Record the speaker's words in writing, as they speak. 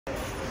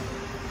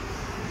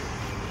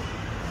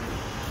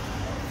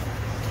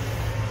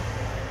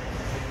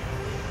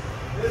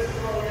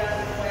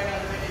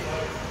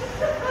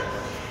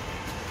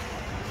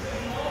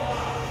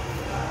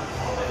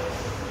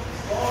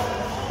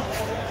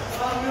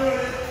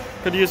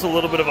Could use a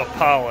little bit of a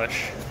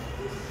polish.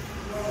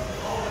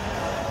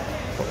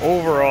 But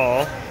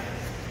overall,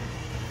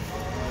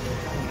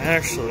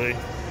 actually,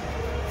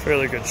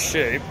 fairly good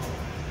shape.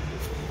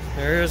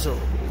 There is a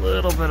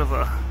little bit of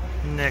a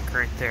nick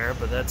right there,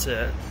 but that's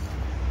it.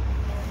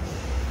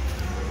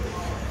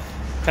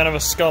 Kind of a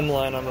scum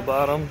line on the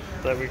bottom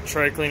that we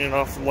try cleaning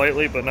off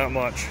lightly, but not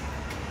much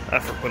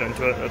effort put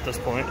into it at this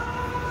point.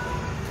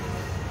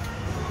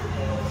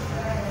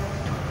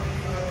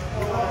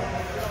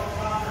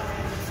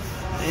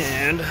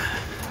 And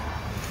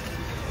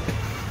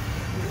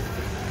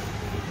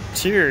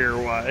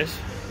interior wise,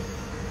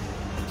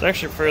 it's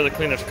actually fairly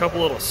clean. There's a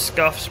couple little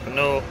scuffs, but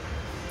no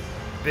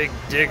big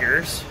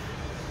diggers.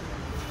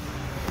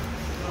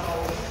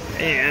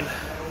 And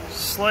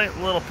slight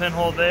little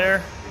pinhole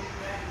there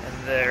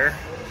and there.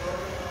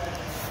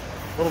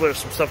 A little bit of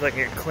some stuff that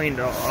can get cleaned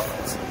off.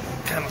 It's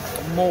kind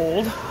of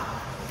mold.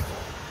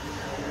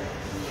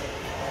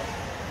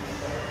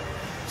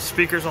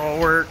 Speakers all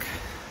work.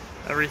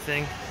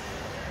 Everything.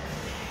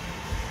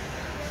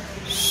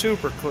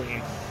 Super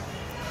clean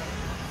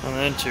on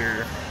the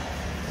interior.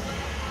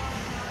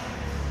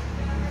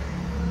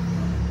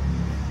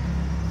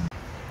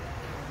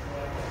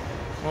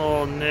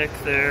 Little nick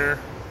there.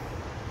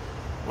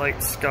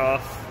 Light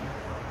scuff.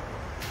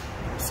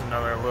 Just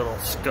another little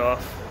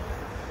scuff.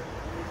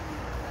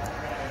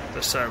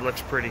 This side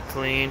looks pretty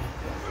clean.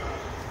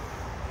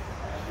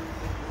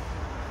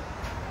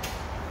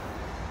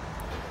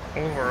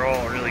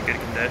 Overall, really good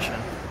condition.